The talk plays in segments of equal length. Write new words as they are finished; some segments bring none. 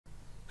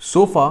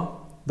So far,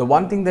 the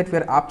one thing that we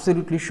are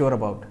absolutely sure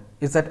about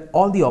is that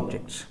all the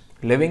objects,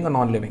 living or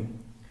non-living,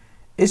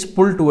 is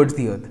pulled towards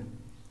the earth.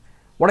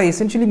 What I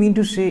essentially mean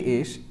to say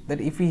is that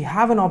if we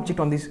have an object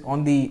on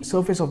the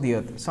surface of the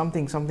earth,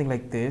 something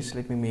like this,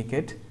 let me make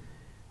it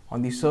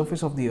on the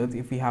surface of the earth.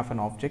 If we have an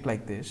object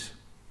like this,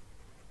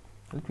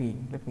 let me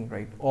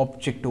write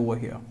object over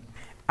here,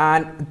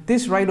 and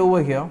this right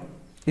over here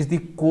is the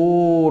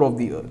core of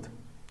the earth.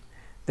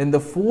 Then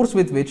the force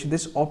with which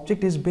this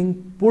object is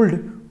being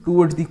pulled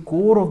towards the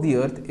core of the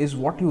earth is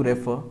what you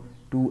refer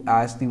to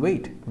as the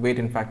weight. Weight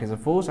in fact is a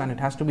force, and it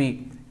has to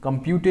be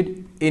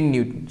computed in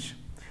newtons.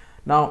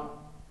 Now,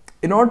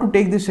 in order to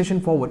take this session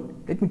forward,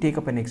 let me take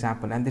up an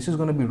example, and this is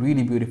going to be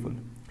really beautiful.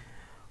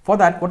 For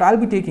that, what I'll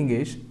be taking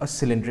is a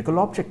cylindrical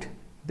object.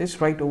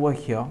 This right over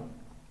here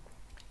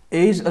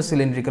is a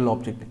cylindrical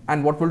object,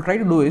 and what we'll try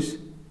to do is,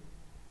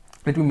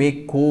 let me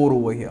make core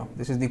over here.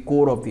 This is the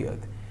core of the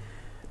earth.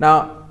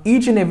 Now,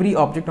 each and every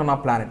object on our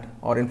planet,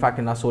 or in fact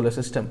in our solar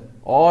system,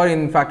 or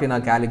in fact in our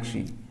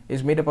galaxy,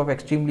 is made up of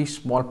extremely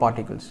small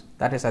particles,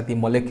 that is at the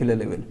molecular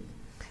level.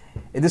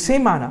 In the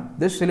same manner,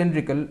 this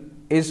cylindrical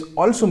is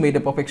also made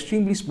up of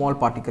extremely small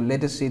particles.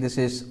 Let us say this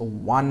is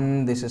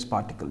 1, this is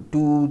particle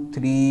 2,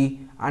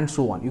 3, and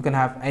so on. You can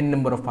have n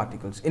number of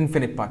particles,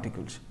 infinite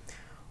particles.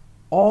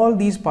 All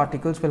these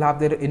particles will have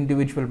their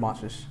individual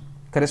masses,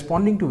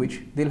 corresponding to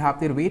which they'll have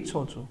their weights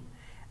also.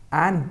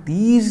 And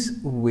these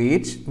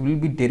weights will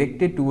be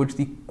directed towards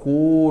the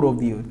core of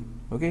the earth.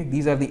 Okay,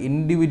 these are the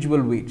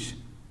individual weights.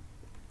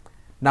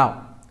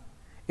 Now,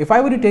 if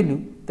I were to tell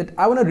you that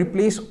I want to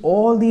replace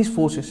all these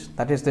forces,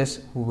 that is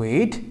this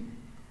weight,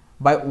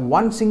 by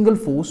one single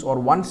force or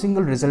one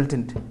single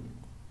resultant,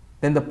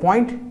 then the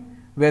point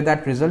where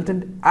that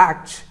resultant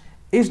acts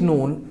is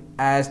known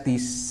as the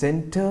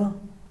center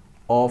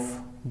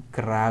of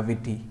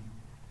gravity.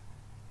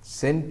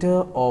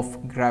 Center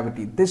of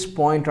gravity. This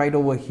point right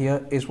over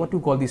here is what you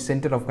call the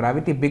center of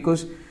gravity,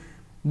 because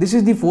this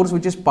is the force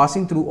which is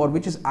passing through or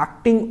which is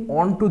acting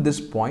onto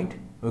this point,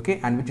 okay,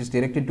 and which is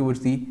directed towards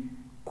the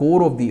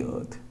core of the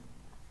earth,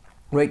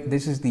 right?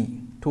 This is the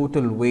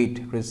total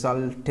weight,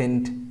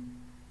 resultant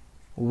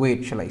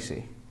weight, shall I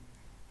say,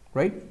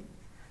 right?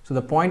 So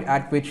the point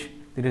at which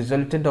the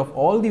resultant of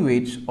all the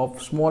weights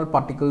of small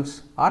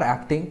particles are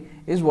acting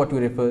is what we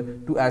refer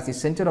to as the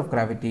center of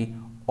gravity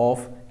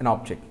of an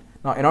object.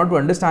 Now, in order to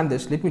understand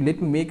this, let me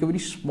make a very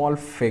small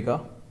figure.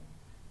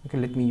 Okay,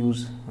 let me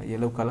use a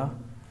yellow color.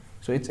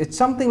 So it's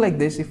something like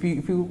this. If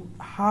you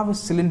have a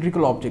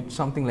cylindrical object,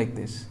 something like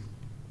this.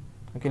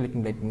 Okay, let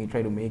me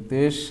try to make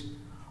this,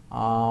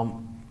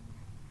 and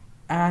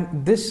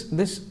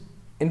this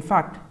in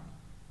fact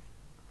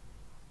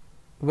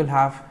will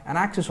have an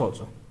axis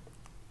also.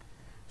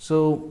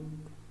 So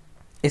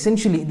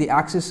essentially, the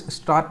axis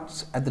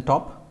starts at the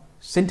top,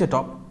 center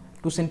top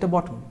to center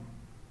bottom,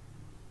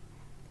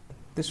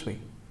 this way.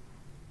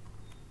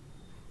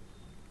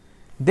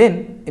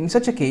 Then in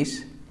such a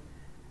case,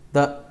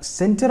 the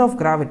center of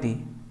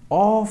gravity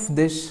of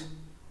this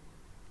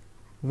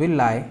will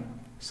lie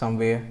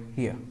somewhere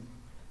here.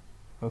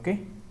 Okay,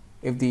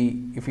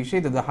 if you say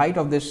that the height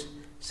of this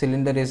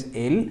cylinder is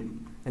L,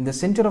 then the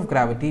center of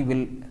gravity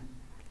will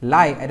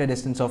lie at a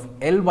distance of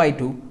L by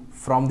 2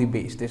 from the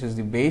base. This is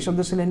the base of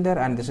the cylinder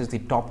and this is the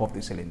top of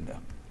the cylinder,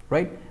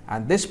 right?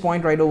 And this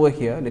point right over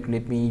here, let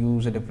me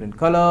use a different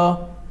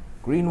color,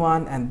 green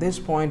one, and this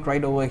point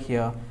right over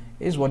here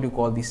is what you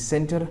call the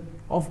center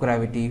of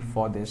gravity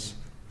for this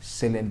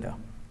cylinder.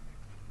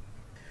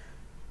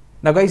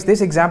 Now guys,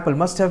 this example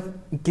must have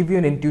give you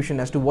an intuition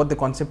as to what the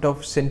concept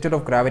of center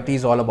of gravity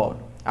is all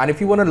about. And if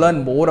you want to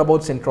learn more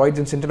about centroids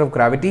and center of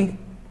gravity,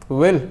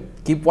 well,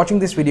 keep watching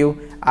this video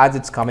as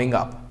it's coming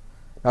up.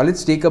 Now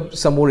let's take up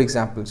some more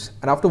examples,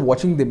 and after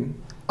watching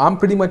them, I'm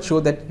pretty much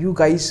sure that you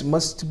guys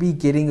must be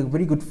getting a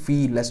very good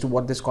feel as to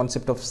what this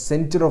concept of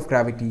center of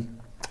gravity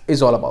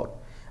is all about.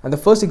 And the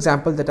first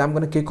example that I'm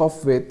going to kick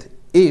off with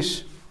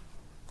is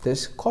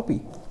this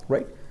copy,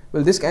 right?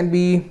 Well, this can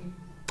be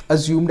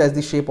assumed as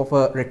the shape of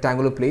a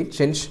rectangular plate,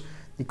 since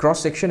the cross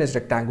section is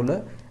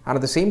rectangular and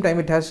at the same time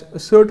it has a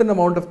certain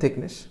amount of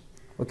thickness,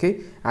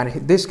 okay, and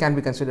this can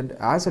be considered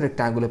as a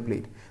rectangular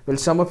plate. Well,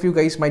 some of you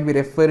guys might be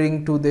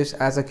referring to this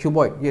as a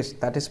cuboid. Yes,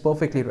 that is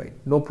perfectly right,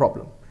 no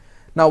problem.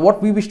 Now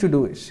what we wish to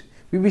do is,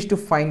 we wish to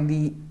find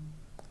the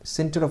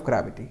center of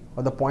gravity,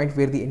 or the point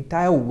where the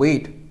entire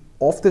weight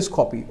of this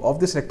copy, of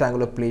this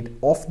rectangular plate,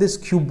 of this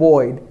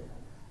cuboid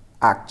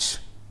acts.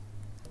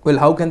 Well,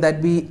 how can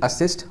that be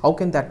assessed? How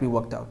can that be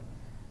worked out?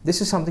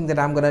 This is something that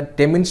I'm going to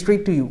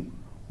demonstrate to you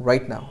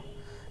right now.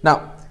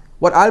 Now,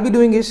 what I'll be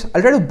doing is,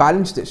 I'll try to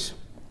balance this,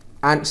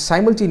 and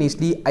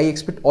simultaneously, I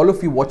expect all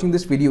of you watching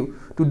this video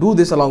to do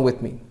this along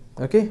with me.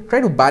 Okay,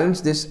 try to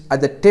balance this at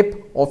the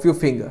tip of your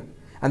finger,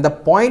 and the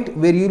point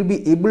where you'll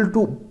be able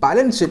to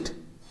balance it,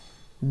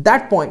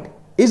 that point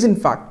is in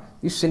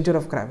fact the center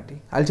of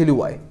gravity. I'll tell you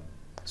why.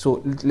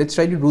 So let's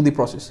try to do the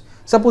process.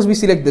 Suppose we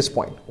select this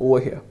point over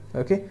here.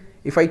 Okay,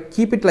 if I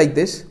keep it like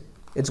this,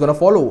 it's going to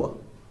fall over.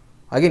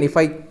 Again, if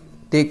I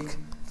take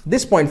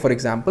this point for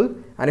example,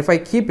 and if I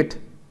keep it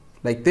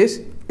like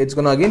this, it's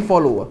going to again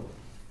fall over.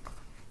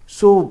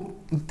 So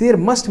there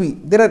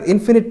are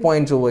infinite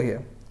points over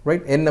here,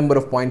 right? N number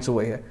of points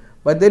over here,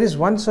 but there is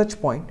one such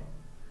point,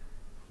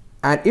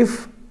 and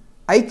if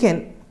I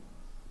can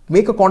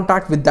make a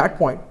contact with that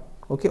point,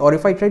 okay, or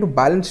if I try to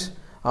balance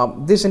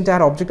this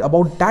entire object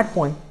about that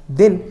point,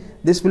 then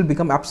this will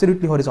become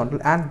absolutely horizontal,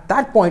 and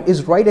that point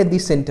is right at the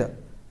center,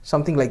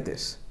 something like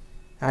this.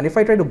 And if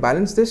I try to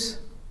balance this,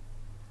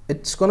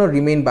 it's gonna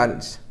remain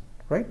balanced,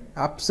 right?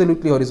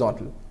 Absolutely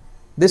horizontal.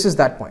 This is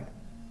that point.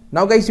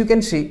 Now guys, you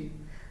can see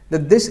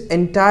that this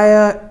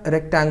entire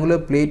rectangular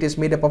plate is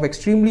made up of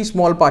extremely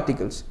small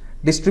particles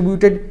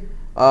distributed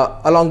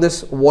along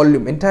this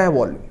volume, entire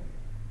volume,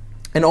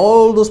 and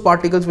all those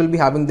particles will be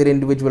having their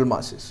individual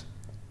masses,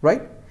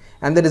 right?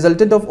 And the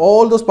resultant of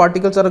all those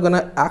particles are going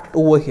to act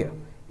over here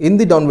in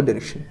the downward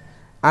direction,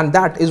 and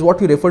that is what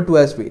we refer to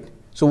as weight.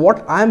 So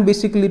what I am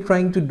basically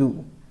trying to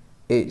do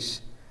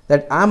is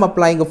that I am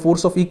applying a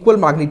force of equal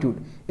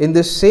magnitude in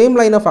this same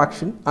line of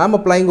action. I am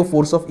applying a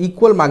force of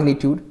equal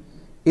magnitude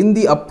in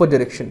the upward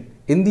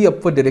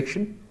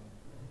direction,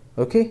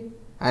 okay?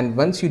 And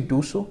once you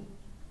do so,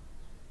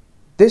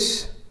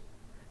 this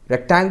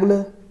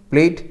rectangular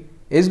plate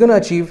is going to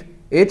achieve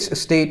its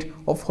state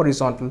of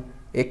horizontal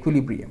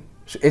equilibrium.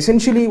 So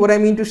essentially what I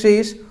mean to say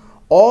is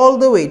all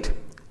the weight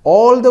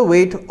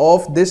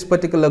of this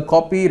particular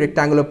copy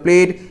rectangular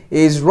plate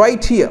is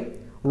right here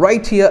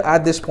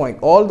at this point.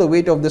 All the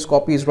weight of this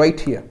copy is right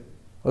here.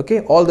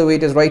 Okay, all the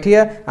weight is right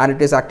here, and it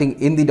is acting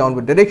in the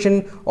downward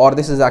direction, or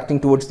this is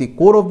acting towards the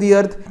core of the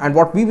earth. And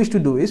what we wish to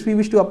do is we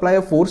wish to apply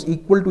a force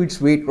equal to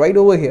its weight right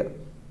over here,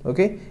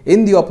 okay,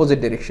 in the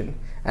opposite direction.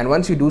 And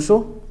once you do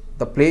so,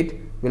 the plate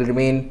will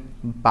remain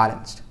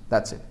balanced.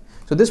 That's it.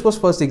 So this was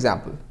first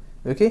example.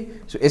 Okay,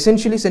 so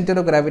essentially center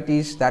of gravity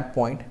is that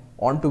point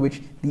onto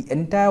which the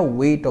entire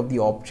weight of the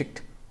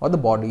object or the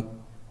body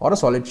or a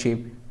solid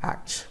shape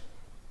acts.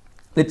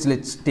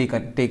 Let's take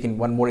in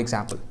one more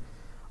example.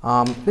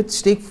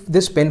 Let's take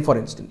this pen for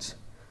instance.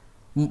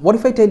 What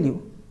if I tell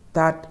you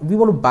that we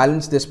want to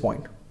balance this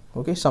point,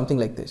 okay, something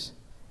like this.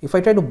 If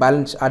I try to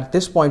balance at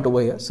this point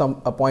over here,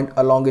 a point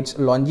along its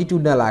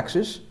longitudinal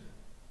axis,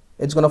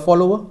 it's going to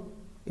fall over.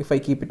 If I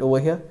keep it over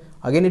here,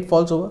 again it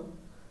falls over.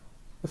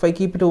 If I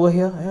keep it over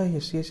here,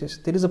 yes,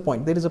 there is a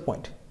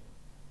point,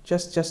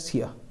 just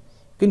here.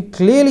 You can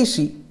clearly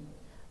see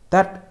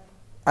that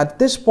at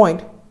this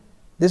point,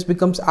 this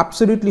becomes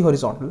absolutely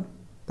horizontal.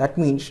 That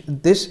means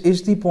this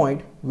is the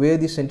point where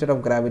the center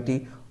of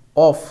gravity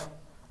of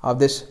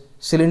this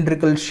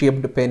cylindrical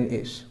shaped pen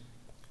is,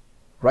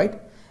 right?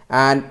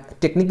 And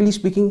technically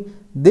speaking,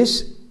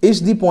 this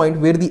is the point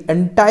where the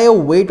entire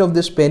weight of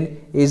this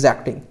pen is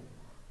acting.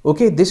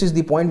 Okay, this is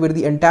the point where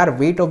the entire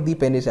weight of the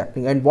pen is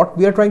acting, and what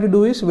we are trying to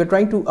do is we are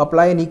trying to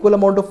apply an equal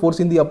amount of force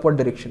in the upward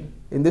direction.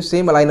 In this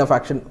same line of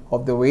action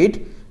of the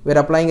weight, we are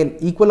applying an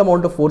equal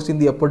amount of force in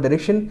the upward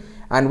direction,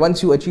 and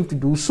once you achieve to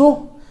do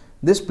so,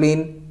 this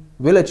plane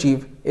will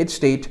achieve its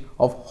state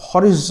of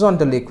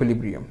horizontal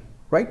equilibrium,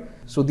 right?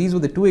 So these were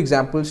the two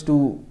examples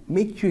to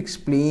make you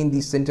explain the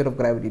center of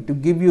gravity, to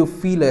give you a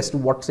feel as to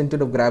what center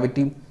of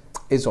gravity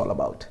is all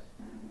about.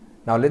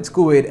 Now let's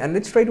go ahead and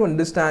let's try to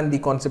understand the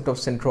concept of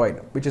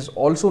centroid, which is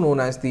also known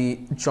as the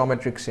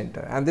geometric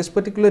center. And this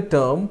particular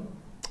term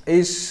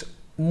is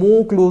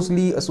more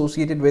closely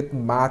associated with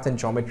math and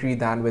geometry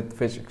than with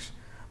physics.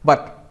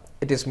 But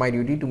it is my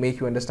duty to make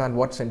you understand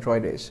what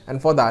centroid is.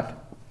 And for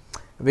that,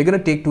 we're going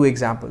to take two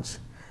examples.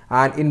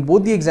 And in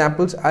both the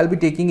examples, I'll be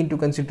taking into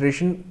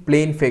consideration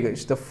plane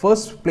figures. The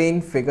first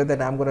plane figure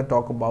that I'm going to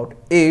talk about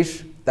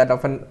is that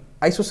of an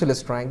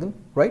isosceles triangle,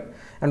 right?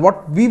 And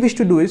what we wish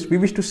to do is we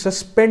wish to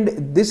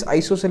suspend this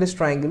isosceles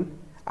triangle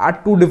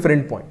at two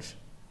different points.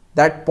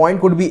 That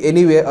point could be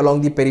anywhere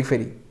along the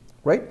periphery,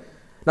 right?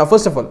 Now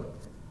first of all,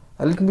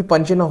 let me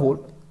punch in a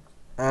hole,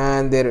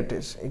 and there it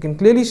is. You can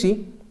clearly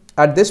see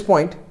at this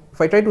point, if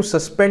I try to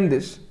suspend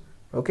this,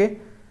 okay,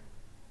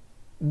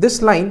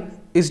 this line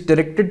is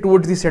directed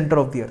towards the center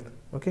of the earth,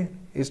 okay,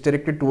 is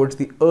directed towards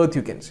the earth,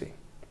 you can say.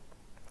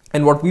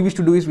 And what we wish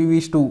to do is we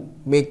wish to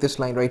make this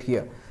line right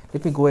here.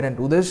 Let me go ahead and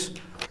do this.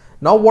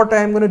 Now what I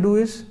am going to do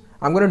is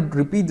I'm going to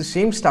repeat the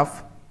same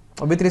stuff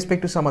with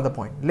respect to some other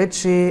point. Let's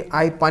say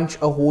I punch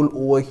a hole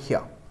over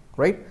here,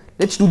 right?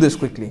 Let's do this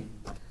quickly.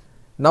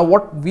 Now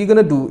what we're going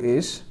to do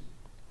is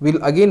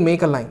we'll again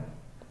make a line.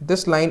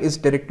 This line is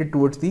directed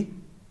towards the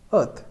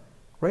earth,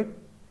 right?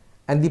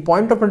 And the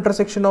point of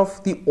intersection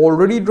of the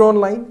already drawn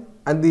line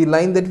and the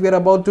line that we are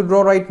about to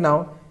draw right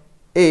now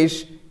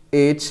is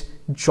its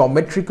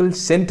geometrical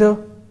center,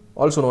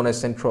 also known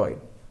as centroid.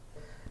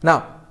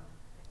 Now,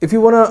 if you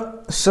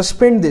want to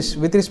suspend this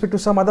with respect to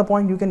some other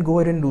point, you can go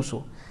ahead and do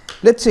so.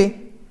 Let's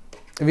say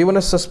we want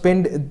to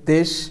suspend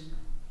this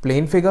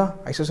plane figure,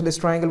 isosceles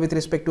triangle, with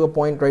respect to a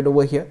point right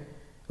over here,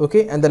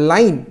 okay, and the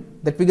line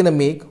that we're going to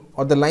make,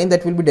 or the line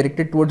that will be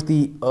directed towards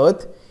the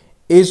earth,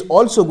 is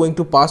also going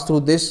to pass through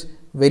this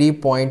very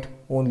point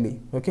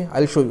only. Okay,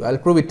 I'll show you, I'll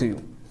prove it to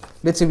you.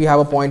 Let's say we have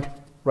a point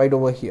right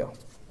over here.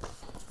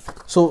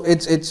 So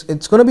it's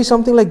going to be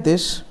something like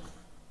this.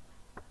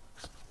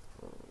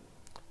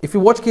 if you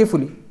watch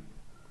carefully,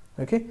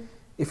 okay,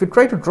 if you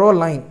try to draw a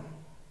line,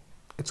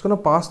 it's going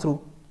to pass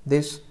through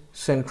this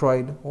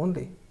centroid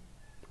only,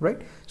 right?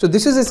 So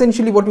this is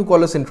essentially what we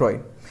call a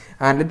centroid.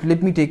 And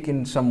let me take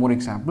in some more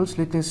examples.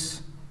 Let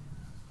us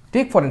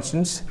take, for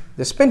instance,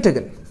 this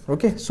pentagon.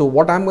 Okay, so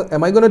what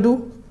am I going to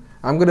do?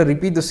 I'm going to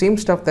repeat the same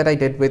stuff that I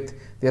did with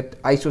that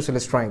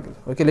isosceles triangle.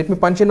 Okay, let me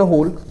punch in a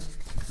hole.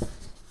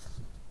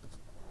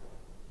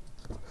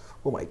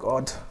 Oh my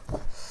God.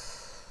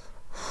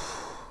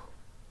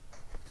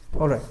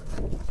 All right.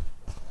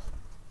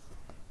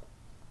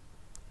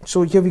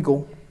 So here we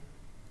go.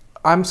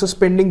 I'm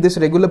suspending this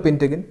regular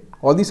pentagon.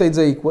 All the sides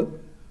are equal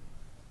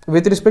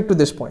with respect to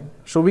this point.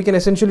 So we can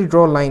essentially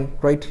draw a line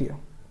right here,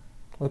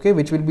 okay,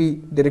 which will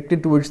be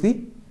directed towards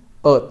the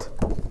earth.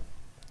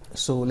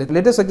 So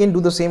let us again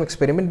do the same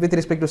experiment with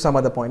respect to some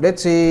other point.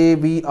 Let's say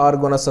we are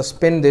going to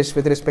suspend this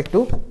with respect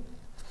to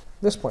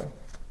this point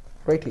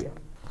right here.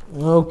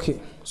 Okay,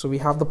 so we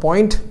have the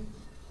point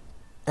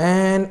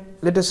and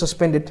let us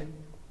suspend it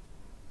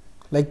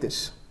like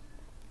this,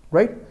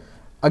 right?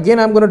 Again,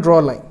 I'm going to draw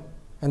a line,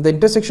 and the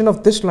intersection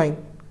of this line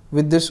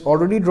with this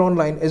already drawn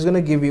line is going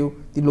to give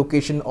you the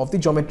location of the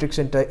geometric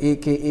center,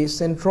 aka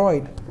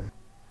centroid.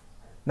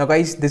 Now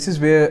guys, this is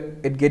where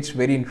it gets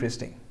very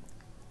interesting,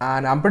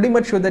 and I'm pretty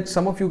much sure that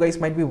some of you guys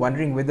might be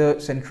wondering whether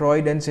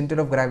centroid and center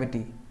of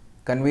gravity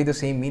convey the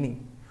same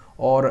meaning,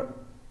 or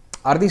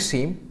are they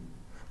same?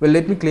 Well,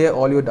 let me clear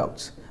all your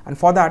doubts, and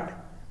for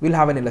that we'll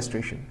have an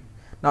illustration.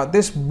 Now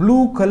this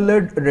blue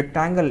colored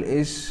rectangle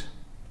is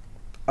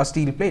a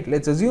steel plate.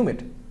 Let's assume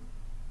it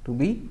to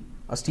be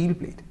a steel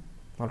plate,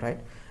 all right?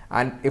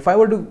 And if I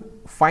were to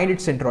find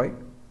its centroid,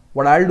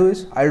 what I'll do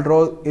is I'll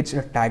draw its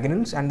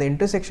diagonals, and the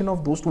intersection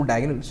of those two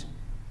diagonals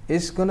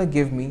is gonna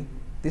give me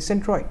the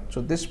centroid.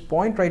 So this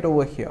point right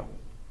over here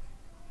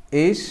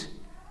is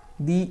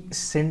the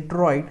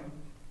centroid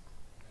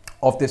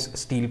of this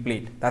steel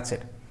plate. That's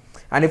it.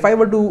 And if I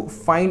were to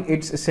find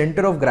its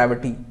center of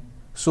gravity,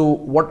 so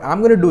what I'm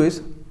going to do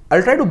is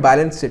I'll try to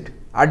balance it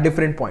at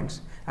different points,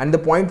 and the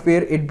point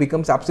where it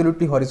becomes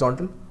absolutely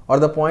horizontal, or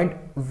the point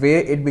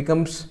where it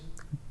becomes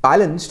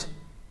balanced,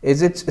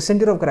 is its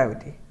center of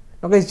gravity.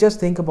 Now guys, just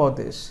think about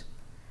this.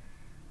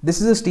 This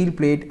is a steel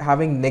plate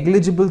having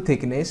negligible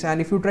thickness,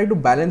 and if you try to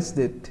balance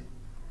it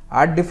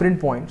at different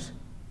points,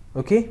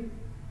 okay,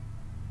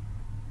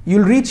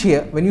 you'll reach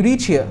here. When you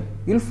reach here,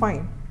 you'll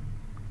find,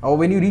 or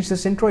when you reach the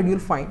centroid, you'll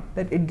find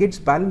that it gets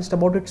balanced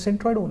about its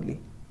centroid only.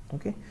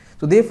 Okay,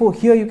 so therefore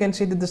here you can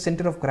say that the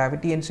center of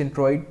gravity and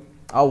centroid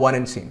are one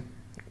and same.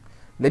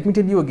 Let me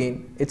tell you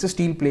again, it's a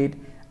steel plate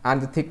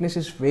and the thickness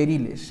is very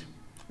less.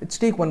 Let's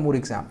take one more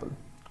example.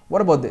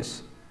 What about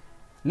this?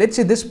 Let's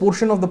say this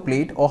portion of the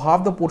plate, or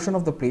half the portion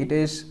of the plate,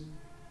 is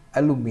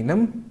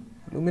aluminum,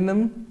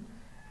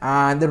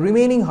 and the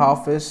remaining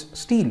half is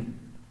steel.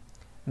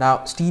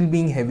 Now steel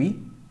being heavy,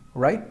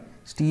 right?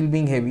 Steel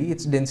being heavy,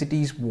 its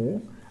density is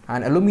more,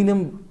 and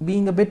aluminum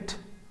being a bit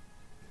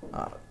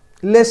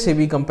less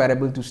heavy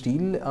comparable to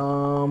steel.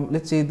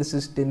 Let's say this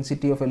is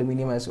density of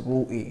aluminum as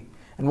rho A.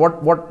 And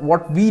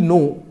what we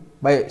know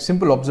by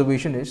simple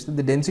observation is that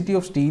the density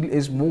of steel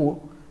is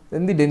more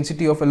than the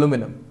density of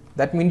aluminum.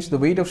 That means the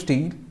weight of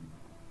steel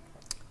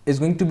is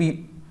going to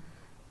be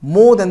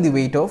more than the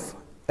weight of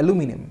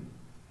aluminum.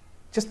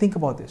 Just think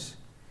about this.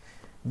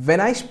 When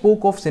I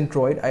spoke of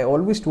centroid, I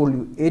always told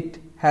you it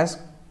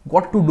has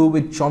got to do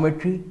with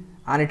geometry,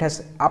 and it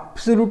has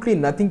absolutely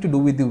nothing to do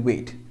with the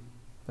weight.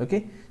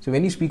 Okay, so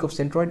when you speak of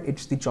centroid,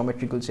 it's the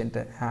geometrical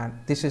center, and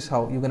this is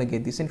how you're going to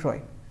get the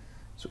centroid.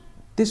 So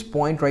this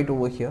point right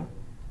over here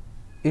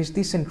is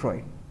the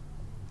centroid.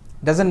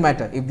 Doesn't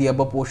matter if the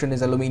upper portion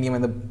is aluminum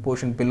and the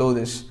portion below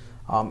this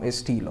is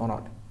steel or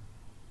not.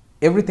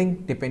 Everything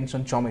depends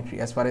on geometry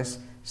as far as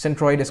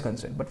centroid is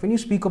concerned. But when you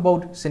speak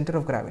about center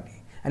of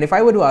gravity, and if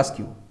I were to ask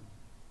you,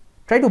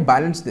 try to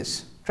balance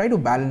this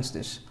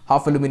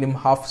half aluminum,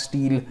 half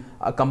steel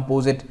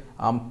composite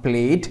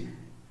plate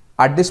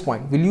at this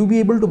point, will you be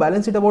able to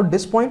balance it about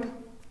this point?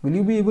 Will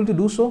you be able to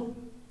do so?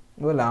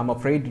 Well, I'm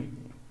afraid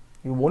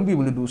you won't be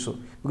able to do so,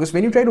 because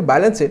when you try to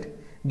balance it,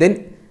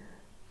 then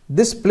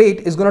this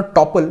plate is going to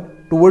topple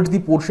towards the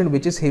portion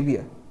which is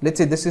heavier. Let's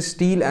say this is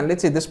steel, and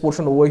let's say this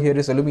portion over here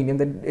is aluminum,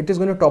 then it is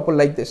going to topple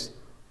like this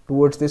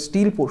towards this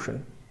steel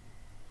portion.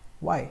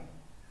 Why?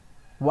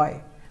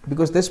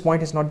 Because this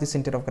point is not the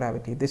center of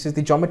gravity. This is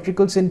the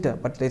geometrical center,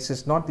 but this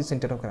is not the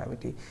center of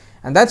gravity.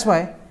 And that's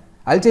why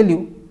I'll tell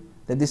you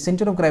that the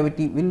center of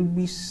gravity will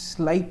be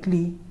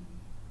slightly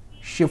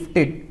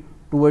shifted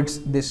towards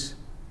this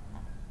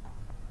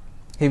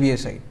heavier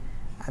side,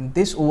 and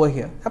this over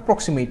here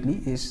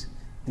approximately is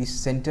the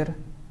center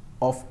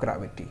of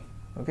gravity.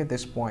 Okay,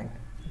 this point,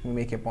 let me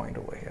make a point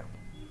over here.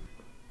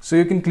 So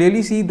you can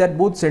clearly see that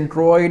both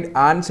centroid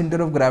and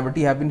center of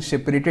gravity have been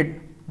separated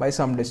by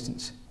some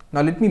distance.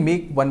 Now let me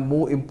make one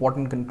more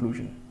important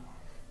conclusion.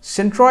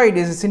 Centroid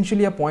is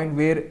essentially a point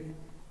where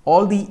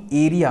all the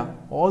area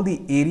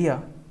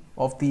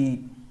of the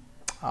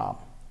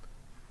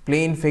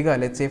plane figure,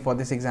 let's say for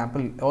this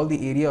example, all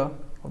the area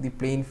of the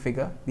plane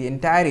figure, the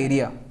entire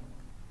area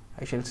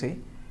I shall say,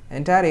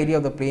 entire area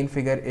of the plane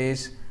figure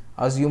is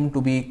assumed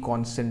to be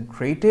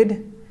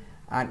concentrated.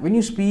 And when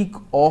you speak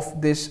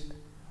of this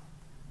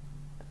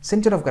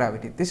center of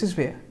gravity, this is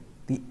where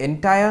the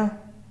entire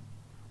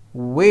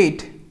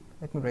weight,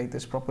 let me write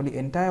this properly,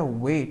 entire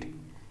weight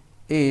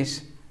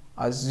is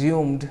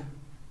assumed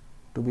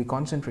to be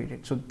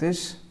concentrated. So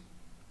this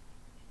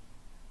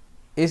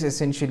is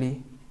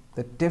essentially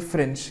the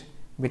difference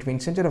between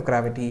center of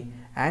gravity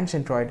and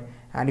centroid.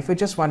 And if you're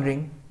just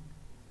wondering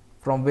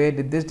from where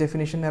did this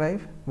definition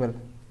arrive, well,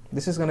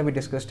 this is going to be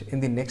discussed in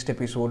the next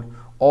episode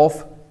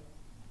of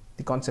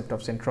the concept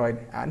of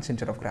centroid and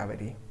center of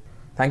gravity.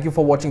 Thank you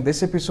for watching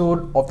this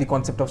episode of the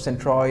concept of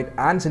centroid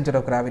and center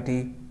of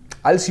gravity.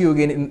 I'll see you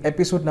again in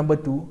episode number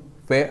 2,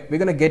 where we're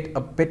going to get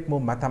a bit more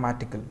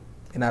mathematical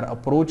in our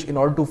approach in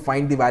order to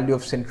find the value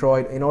of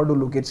centroid, in order to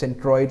look at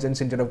centroids and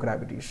center of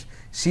gravities.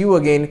 See you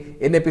again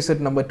in episode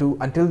number 2.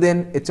 Until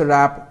then, it's a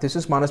wrap. This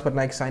is Manas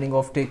Patnaik signing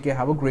off. Take care,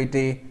 have a great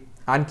day,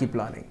 and keep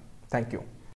learning. Thank you.